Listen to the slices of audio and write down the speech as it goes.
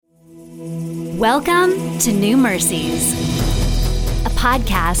Welcome to New Mercies, a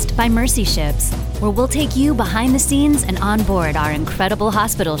podcast by Mercy Ships, where we'll take you behind the scenes and on board our incredible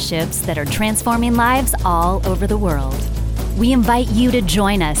hospital ships that are transforming lives all over the world. We invite you to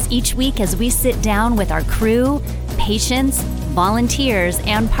join us each week as we sit down with our crew, patients, volunteers,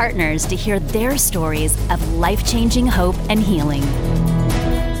 and partners to hear their stories of life-changing hope and healing.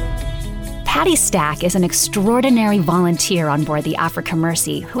 Patty Stack is an extraordinary volunteer on board the Africa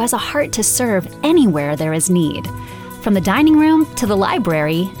Mercy who has a heart to serve anywhere there is need. From the dining room to the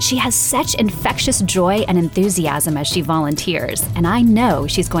library, she has such infectious joy and enthusiasm as she volunteers, and I know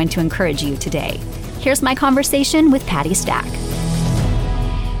she's going to encourage you today. Here's my conversation with Patty Stack.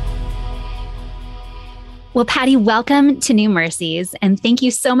 Well, Patty, welcome to New Mercies, and thank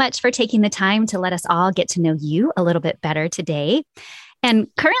you so much for taking the time to let us all get to know you a little bit better today.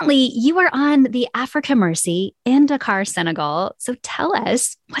 And currently, you are on the Africa Mercy in Dakar, Senegal. So tell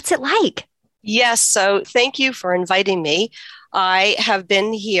us, what's it like? Yes, so thank you for inviting me. I have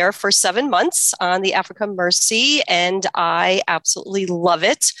been here for 7 months on the Africa Mercy, and I absolutely love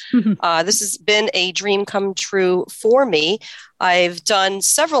it. This has been a dream come true for me. I've done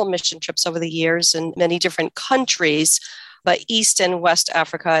several mission trips over the years in many different countries, but East and West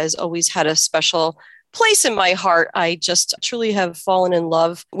Africa has always had a special place in my heart. I just truly have fallen in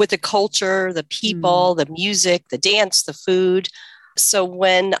love with the culture, the people, the music, the dance, the food. So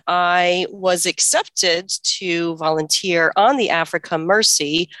when I was accepted to volunteer on the Africa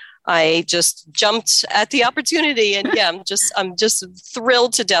Mercy, I just jumped at the opportunity, and I'm just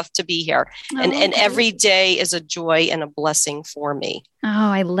thrilled to death to be here. And every day is a joy and a blessing for me. Oh,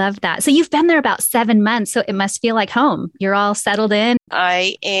 I love that. So you've been there about 7 months, so it must feel like home. You're all settled in.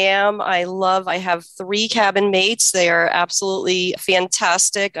 I am. I have 3 cabin mates. They are absolutely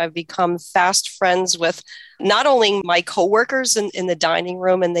fantastic. I've become fast friends with not only my coworkers in the dining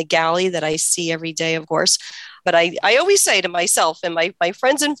room and the galley that I see every day, of course, but I always say to myself and my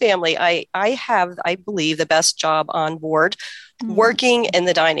friends and family, I have, I believe, the best job on board working in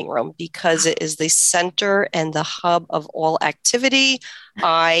the dining room because it is the center and the hub of all activity.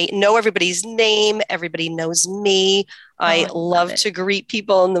 I know everybody's name. Everybody knows me. I love to greet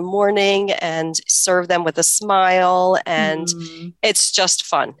people in the morning and serve them with a smile. And it's just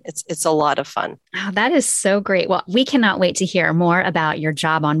fun. It's a lot of fun. Oh, that is so great. Well, we cannot wait to hear more about your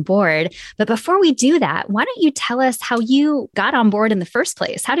job on board. But before we do that, why don't you tell us how you got on board in the first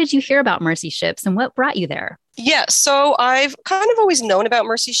place? How did you hear about Mercy Ships and what brought you there? Yeah, so I've kind of always known about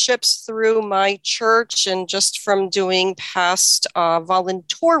Mercy Ships through my church and just from doing past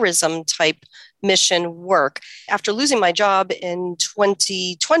volunteerism type mission work. After losing my job in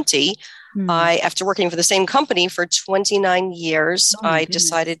 2020, after working for the same company for 29 years, I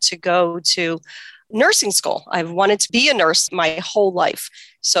decided to go to nursing school. I've wanted to be a nurse my whole life.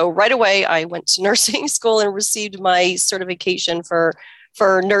 So right away, I went to nursing school and received my certification for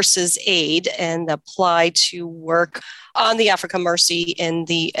nurses aid and applied to work on the Africa Mercy in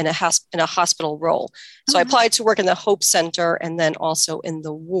a hospital role. So I applied to work in the Hope Center and then also in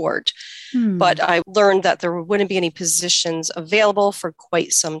the ward. But I learned that there wouldn't be any positions available for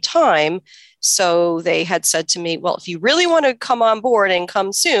quite some time. So they had said to me, well, if you really want to come on board and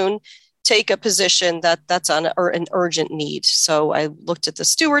come soon, take a position that's on an urgent need. So I looked at the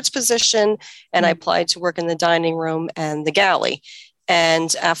steward's position and I applied to work in the dining room and the galley.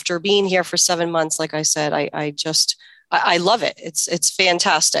 And after being here for 7 months, like I said, I love it. It's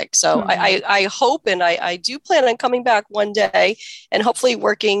fantastic. So I hope, and I do plan on coming back one day and hopefully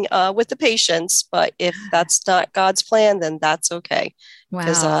working with the patients. But if that's not God's plan, then that's okay.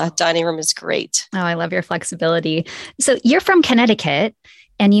 Because dining room is great. Oh, I love your flexibility. So you're from Connecticut,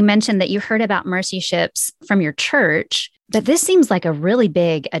 and you mentioned that you heard about Mercy Ships from your church. But this seems like a really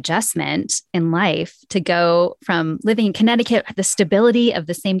big adjustment in life to go from living in Connecticut, the stability of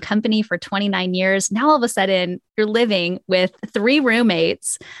the same company for 29 years. Now, all of a sudden, you're living with 3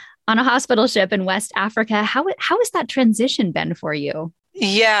 roommates on a hospital ship in West Africa. How has that transition been for you?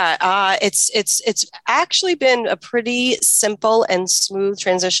 Yeah, it's actually been a pretty simple and smooth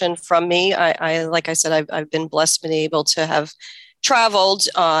transition from me. I like I said, I've been blessed, been able to have traveled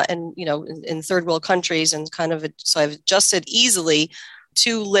and in third world countries and so I've adjusted easily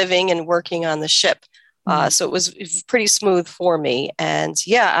to living and working on the ship. So it was pretty smooth for me. And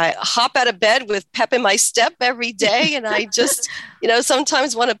I hop out of bed with pep in my step every day. And I just,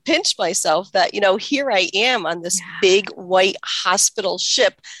 sometimes want to pinch myself that, here I am on this big white hospital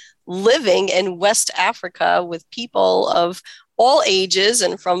ship living in West Africa with people of all ages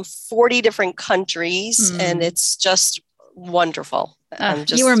and from 40 different countries. And it's just wonderful. I'm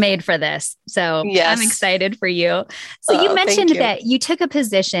You were just, made for this. So I'm yes. excited for you. So you Thank mentioned you. that you took a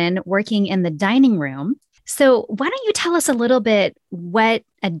position working in the dining room. So why don't you tell us a little bit what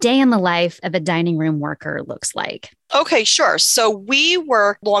a day in the life of a dining room worker looks like? Okay, sure. So we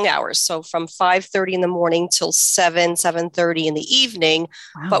work long hours, so from 5:30 in the morning till 7:30 in the evening,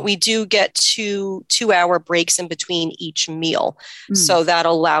 but Wow. we do get two-hour breaks in between each meal. Mm. So that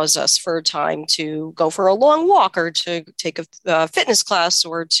allows us for time to go for a long walk or to take a fitness class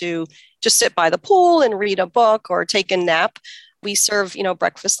or to just sit by the pool and read a book or take a nap. We serve,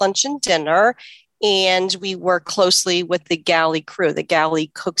 breakfast, lunch, and dinner, and we work closely with the galley crew. The galley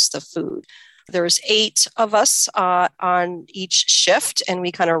cooks the food. There's 8 of us on each shift, and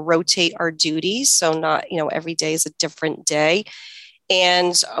we kind of rotate our duties. So not, every day is a different day.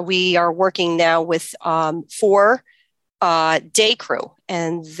 And we are working now with 4 day crew,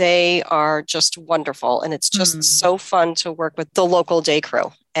 and they are just wonderful. And it's just Mm. so fun to work with the local day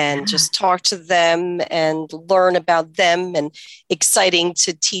crew and Yeah. just talk to them and learn about them, and exciting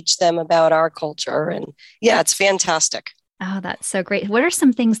to teach them about our culture. And yeah, it's fantastic. Oh, that's so great. What are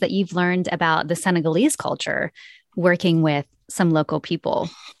some things that you've learned about the Senegalese culture working with some local people?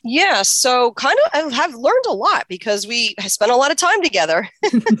 Yeah, so kind of I have learned a lot because we spent a lot of time together.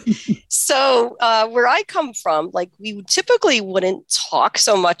 So, where I come from, like we typically wouldn't talk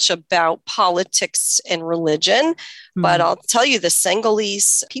so much about politics and religion, but Mm. I'll tell you, the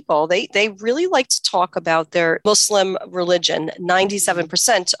Senegalese people, they really like to talk about their Muslim religion.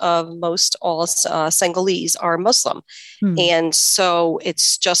 97% of most all Senegalese are Muslim. Mm. And so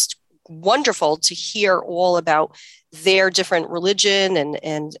it's just wonderful to hear all about their different religion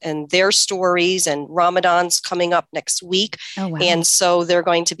and their stories. And Ramadan's coming up next week, Oh, wow. and so they're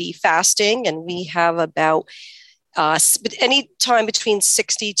going to be fasting, and we have about any time between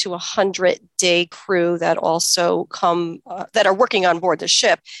 60 to 100 day crew that also come that are working on board the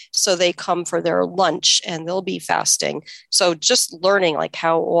ship. So they come for their lunch and they'll be fasting. So just learning like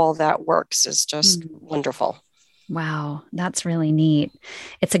how all that works is just Mm. wonderful. Wow, that's really neat.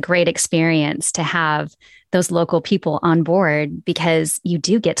 It's a great experience to have those local people on board because you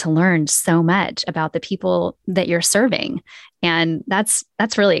do get to learn so much about the people that you're serving. And that's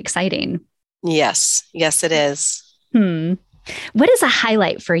really exciting. Yes, yes, it is. Hmm. What is a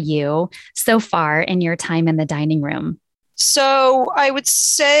highlight for you so far in your time in the dining room? So I would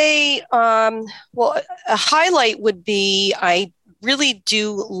say, well, a highlight would be I really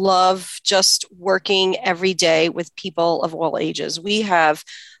do love just working every day with people of all ages. We have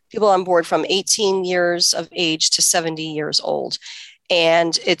people on board from 18 years of age to 70 years old.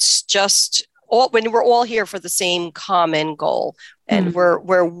 And it's just all when we're all here for the same common goal, and Hmm.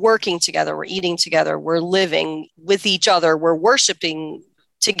 we're working together, we're eating together, we're living with each other, we're worshiping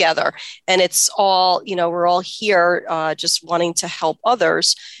together, and it's all, we're all here just wanting to help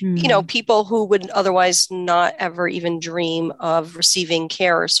others, Hmm. people who would otherwise not ever even dream of receiving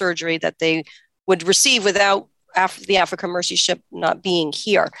care or surgery that they would receive without the Africa Mercy Ship not being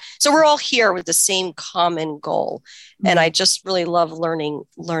here. So we're all here with the same common goal, and I Hmm. just really love learning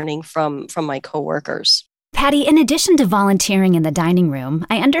from my coworkers. Patty, in addition to volunteering in the dining room,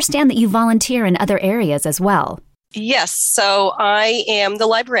 I understand that you volunteer in other areas as well. Yes, so I am the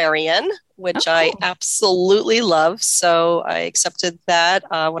librarian, Oh, which I cool. absolutely love. So I accepted that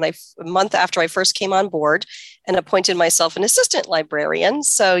a month after I first came on board, and appointed myself an assistant librarian.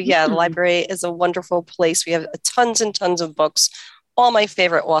 So yeah, the Hmm. library is a wonderful place. We have tons and tons of books, all my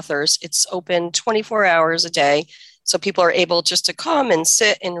favorite authors. It's open 24 hours a day, so people are able just to come and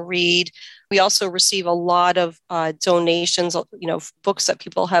sit and read. We also receive a lot of donations, books that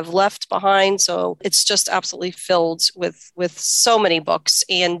people have left behind. So it's just absolutely filled with so many books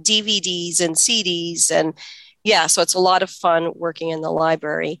and DVDs and CDs, and yeah, so it's a lot of fun working in the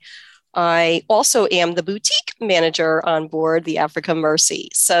library. I also am the boutique manager on board the Africa Mercy.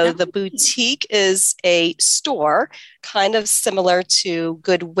 So the Oh. boutique is a store kind of similar to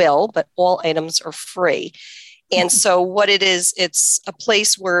Goodwill, but all items are free. And so what it is, it's a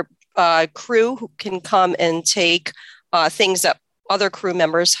place where crew who can come and take things that other crew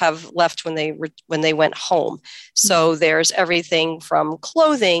members have left when they went home. Hmm. So there's everything from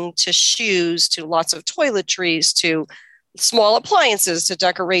clothing to shoes to lots of toiletries to small appliances to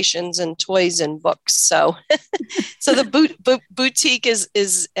decorations and toys and books. So so the boutique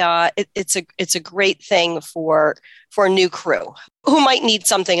it's a great thing for a new crew who might need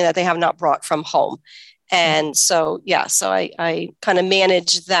something that they have not brought from home. Sure. And so yeah, so I kind of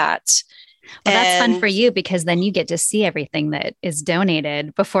manage that. Well, that's fun for And you because then you get to see everything that is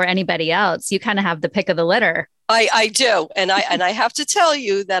donated before anybody else. You kind of have the pick of the litter. I do. And I have to tell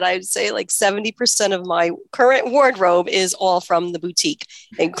you that I'd say like 70% of my current wardrobe is all from the boutique,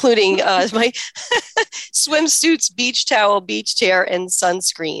 including my swimsuits, beach towel, beach chair, and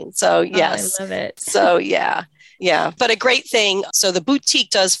sunscreen. So Oh, I yes. love it. So yeah. Yeah. But a great thing. So the boutique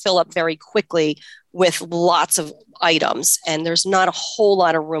does fill up very quickly with lots of items, and there's not a whole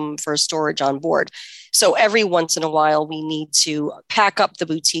lot of room for storage on board. So every once in a while, we need to pack up the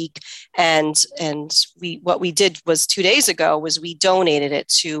boutique, and we what we did was 2 days ago was we donated it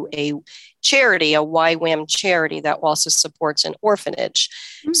to a charity, a YWAM charity that also supports an orphanage.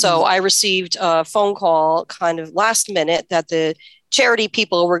 Mm. So I received a phone call kind of last minute that the charity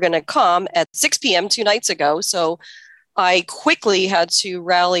people were going to come at 6 p.m. 2 nights ago. So I quickly had to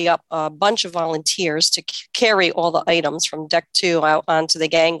rally up a bunch of volunteers to carry all the items from deck 2 out onto the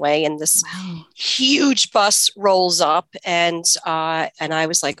gangway. And this huge bus rolls up, and I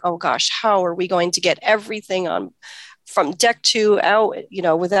was like, oh gosh, how are we going to get everything on from deck 2 out,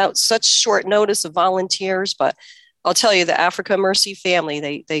 without such short notice of volunteers? But I'll tell you, the Africa Mercy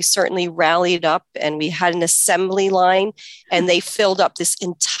family, they certainly rallied up, and we had an assembly line, and they filled up this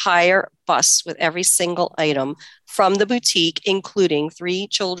entire bus with every single item from the boutique, including 3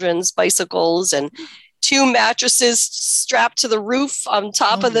 children's bicycles and 2 mattresses strapped to the roof on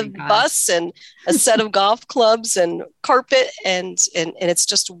top of the bus, and a set of golf clubs and carpet. And it's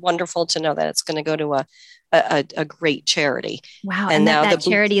just wonderful to know that it's going to go to a great charity. Wow. And now that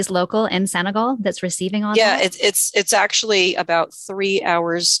charity is local in Senegal that's receiving all that? Yeah, it's actually about 3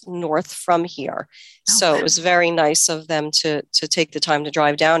 hours north from here. So it was very nice of them to take the time to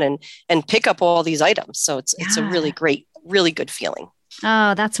drive down and pick up all these items. So it's a really great, really good feeling.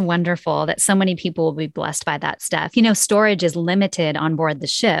 Oh, that's wonderful that so many people will be blessed by that stuff. Storage is limited on board the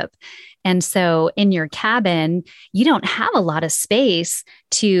ship. And so in your cabin, you don't have a lot of space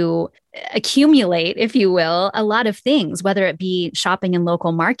to accumulate, if you will, a lot of things, whether it be shopping in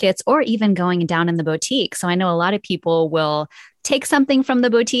local markets or even going down in the boutique. So I know a lot of people will take something from the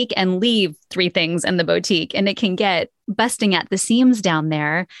boutique and leave 3 things in the boutique, and it can get busting at the seams down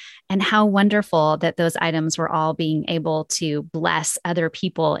there. And how wonderful that those items were all being able to bless other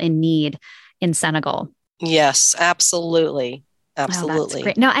people in need in Senegal. Yes, absolutely. Absolutely. Oh, that's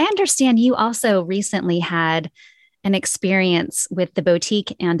great. Now, I understand you also recently had an experience with the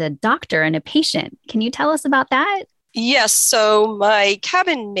boutique and a doctor and a patient. Can you tell us about that? Yes. So my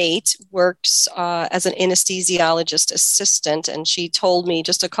cabin mate works as an anesthesiologist assistant, and she told me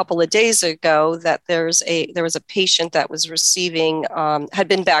just a couple of days ago that there was a patient that was receiving had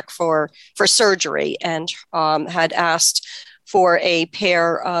been back for surgery, and had asked for a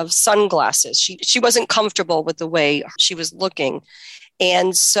pair of sunglasses. She wasn't comfortable with the way she was looking.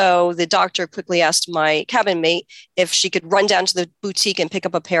 And so the doctor quickly asked my cabin mate if she could run down to the boutique and pick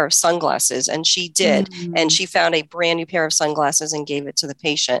up a pair of sunglasses. And she did. Mm-hmm. And she found a brand new pair of sunglasses and gave it to the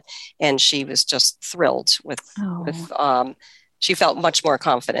patient. And she was just thrilled she felt much more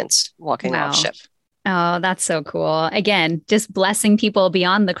confident walking off ship. Oh, that's so cool. Again, just blessing people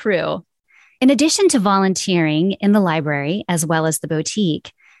beyond the crew. In addition to volunteering in the library, as well as the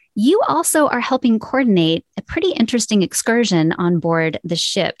boutique, you also are helping coordinate a pretty interesting excursion on board the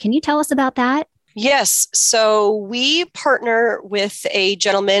ship. Can you tell us about that? Yes. So we partner with a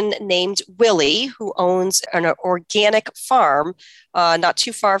gentleman named Willie, who owns an organic farm not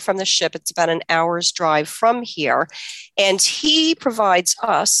too far from the ship. It's about an hour's drive from here. And he provides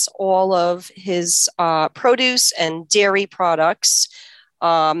us all of his produce and dairy products,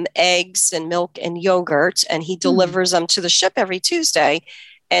 eggs and milk and yogurt, and he delivers them to the ship every Tuesday.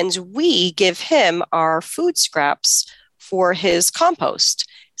 And we give him our food scraps for his compost.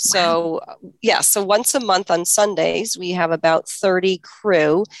 So, so once a month on Sundays, we have about 30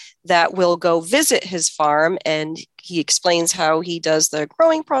 crew that will go visit his farm, and he explains how he does the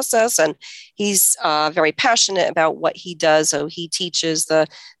growing process, and he's very passionate about what he does. So he teaches the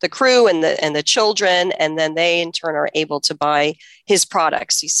crew and the children, and then they in turn are able to buy his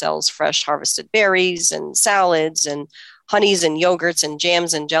products. He sells fresh harvested berries and salads and honeys and yogurts and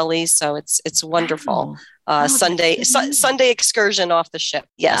jams and jellies. So it's wonderful. Wow. Sunday excursion off the ship.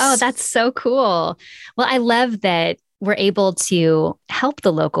 Yes. Oh, that's so cool. Well, I love that we're able to help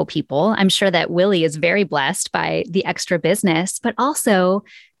the local people. I'm sure that Willie is very blessed by the extra business, but also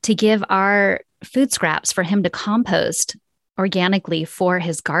to give our food scraps for him to compost organically for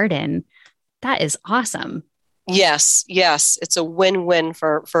his garden. That is awesome. Yes. It's a win-win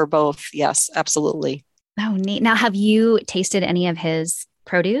for both. Yes, absolutely. Oh, neat. Now, have you tasted any of his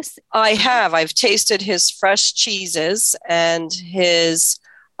produce? I have. I've tasted his fresh cheeses and his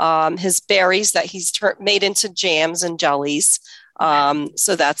his berries that he's made into jams and jellies.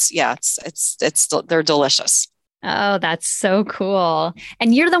 So that's, yeah, they're delicious. Oh, that's so cool.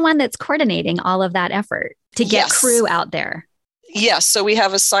 And you're the one that's coordinating all of that effort to get Yes. crew out there. Yes, so we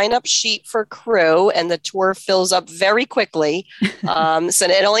have a sign-up sheet for crew, and the tour fills up very quickly. So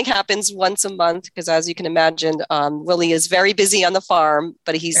it only happens once a month because, as you can imagine, Willie is very busy on the farm,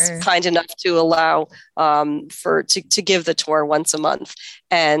 but he's kind enough to allow to give the tour once a month.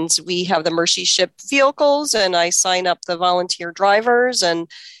 And we have the Mercy Ship vehicles, and I sign up the volunteer drivers, and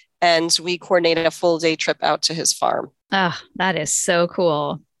we coordinate a full day trip out to his farm. Oh, that is so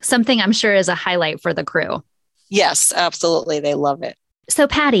cool. Something I'm sure is a highlight for the crew. Yes, absolutely. They love it. So,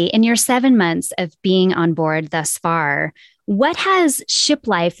 Patty, in your 7 months of being on board thus far, what has ship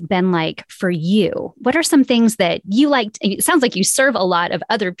life been like for you? What are some things that you liked? It sounds like you serve a lot of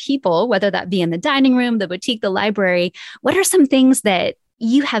other people, whether that be in the dining room, the boutique, the library. What are some things that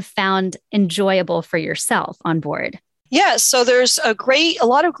you have found enjoyable for yourself on board? Yeah, so there's a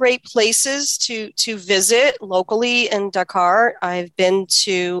lot of great places to visit locally in Dakar. I've been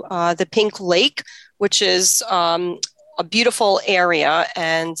to the Pink Lake, which is a beautiful area,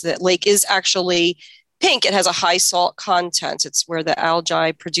 and the lake is actually pink. It has a high salt content. It's where the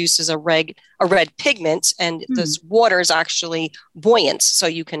algae produces a red pigment, and this water is actually buoyant, so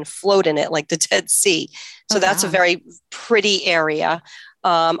you can float in it like the Dead Sea. So that's a very pretty area.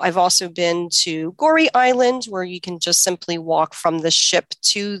 I've also been to Gorée Island, where you can just simply walk from the ship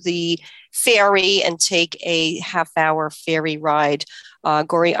to the ferry and take a half-hour ferry ride.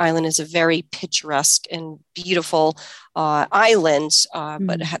 Gorée Island is a very picturesque and beautiful island,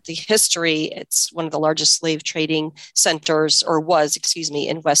 but the history, it's one of the largest slave trading centers, or was,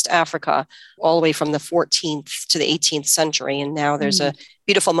 in West Africa, all the way from the 14th to the 18th century. And now there's a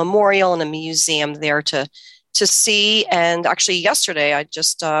beautiful memorial and a museum there to see. And actually yesterday I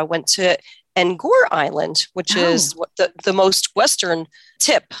just went to Ngor Island, which is the most western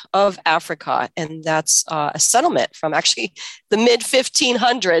tip of Africa. And that's a settlement from actually the mid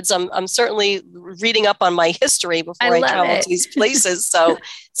 1500s. I'm certainly reading up on my history before I travel to these places. So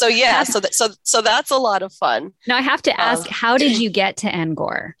that's a lot of fun. Now I have to ask, how did you get to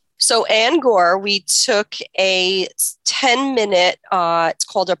Ngor? So Ngor, we took a 10-minute, it's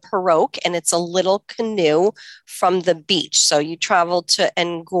called a pirogue, and it's a little canoe from the beach. So you travel to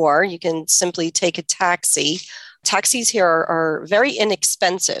Ngor, you can simply take a taxi. Taxis here are very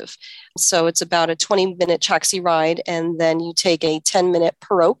inexpensive. So it's about a 20-minute taxi ride, and then you take a 10-minute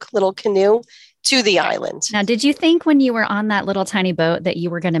pirogue, little canoe, to the island. Now, did you think when you were on that little tiny boat that you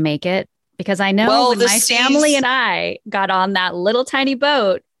were going to make it? Because I know when my family and I got on that little tiny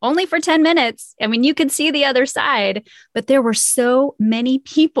boat, only for 10 minutes. I mean, you could see the other side, but there were so many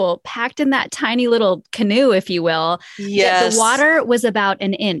people packed in that tiny little canoe, if you will. Yes. The water was about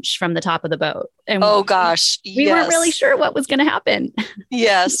an inch from the top of the boat. And we weren't really sure what was going to happen.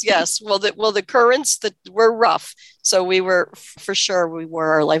 Yes. Well, the currents that were rough. So we wore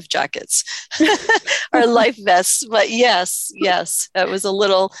our life jackets, our life vests. But yes, it was a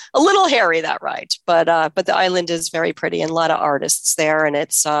little hairy, that ride. But the island is very pretty, and a lot of artists there, and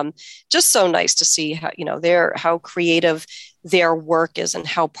it's just so nice to see how creative their work is, and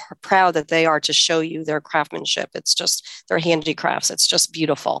how proud that they are to show you their craftsmanship. It's just their handicrafts. It's just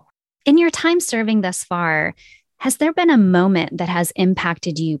beautiful. In your time serving thus far, has there been a moment that has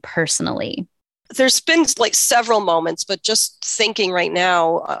impacted you personally? There's been several moments, but just thinking right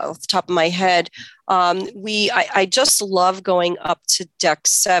now off the top of my head, I just love going up to deck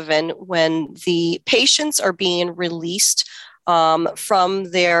 7 when the patients are being released from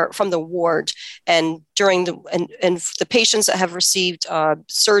the ward, and during the patients that have received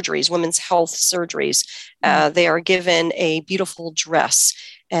surgeries, women's health surgeries, they are given a beautiful dress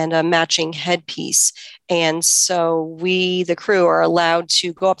and a matching headpiece. And so the crew are allowed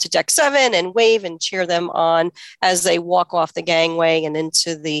to go up to deck 7 and wave and cheer them on as they walk off the gangway and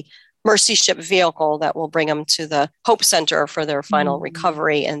into the Mercy Ship vehicle that will bring them to the Hope Center for their final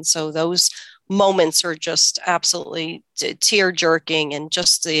recovery. And so those moments are just absolutely tear-jerking, and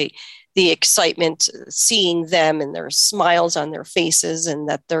just the excitement, seeing them and their smiles on their faces and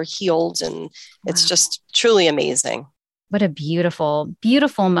that they're healed. And it's just truly amazing. What a beautiful,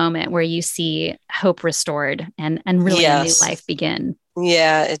 beautiful moment where you see hope restored and really a new life begin.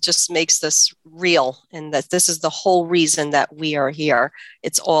 Yeah, it just makes this real, and that this is the whole reason that we are here.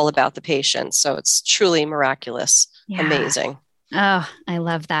 It's all about the patient. So it's truly miraculous. Yeah. Amazing. Oh, I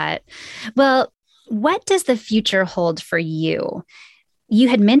love that. Well, what does the future hold for you? You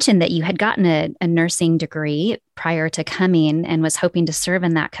had mentioned that you had gotten a nursing degree prior to coming and was hoping to serve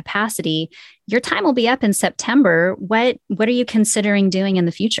in that capacity. Your time will be up in September. What are you considering doing in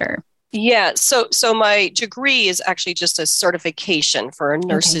the future? Yeah, so my degree is actually just a certification for a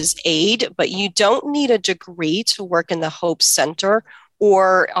nurse's aide, but you don't need a degree to work in the Hope Center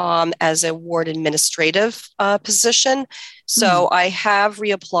or as a ward administrative position. So I have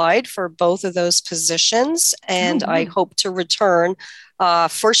reapplied for both of those positions, and I hope to return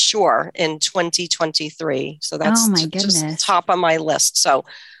for sure in 2023. So that's just top of my list. So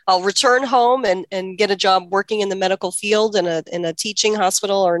I'll return home and get a job working in the medical field in a teaching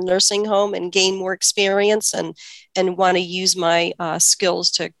hospital or nursing home and gain more experience and want to use my skills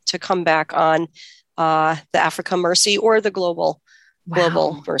to come back on the Africa Mercy or the Global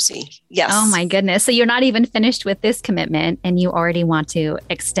Mercy. Yes. Oh my goodness. So you're not even finished with this commitment and you already want to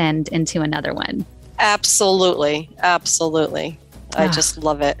extend into another one. Absolutely. Absolutely. I just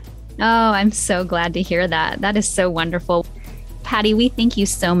love it. Oh, I'm so glad to hear that. That is so wonderful. Patty, we thank you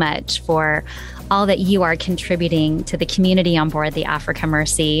so much for all that you are contributing to the community on board the Africa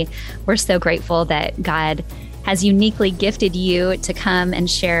Mercy. We're so grateful that God has uniquely gifted you to come and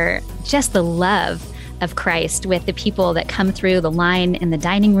share just the love of Christ with the people that come through the line in the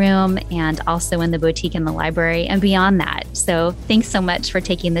dining room and also in the boutique in the library and beyond that. So thanks so much for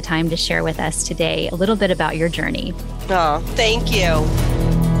taking the time to share with us today a little bit about your journey. Oh, thank you.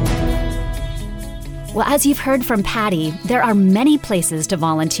 Well, as you've heard from Patty, there are many places to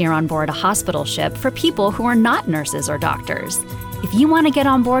volunteer on board a hospital ship for people who are not nurses or doctors. If you want to get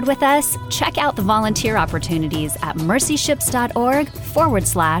on board with us, check out the volunteer opportunities at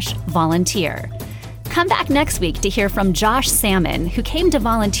mercyships.org/volunteer. Come back next week to hear from Josh Salmon, who came to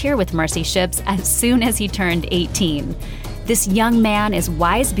volunteer with Mercy Ships as soon as he turned 18. This young man is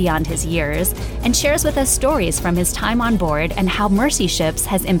wise beyond his years and shares with us stories from his time on board and how Mercy Ships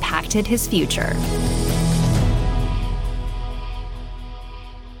has impacted his future.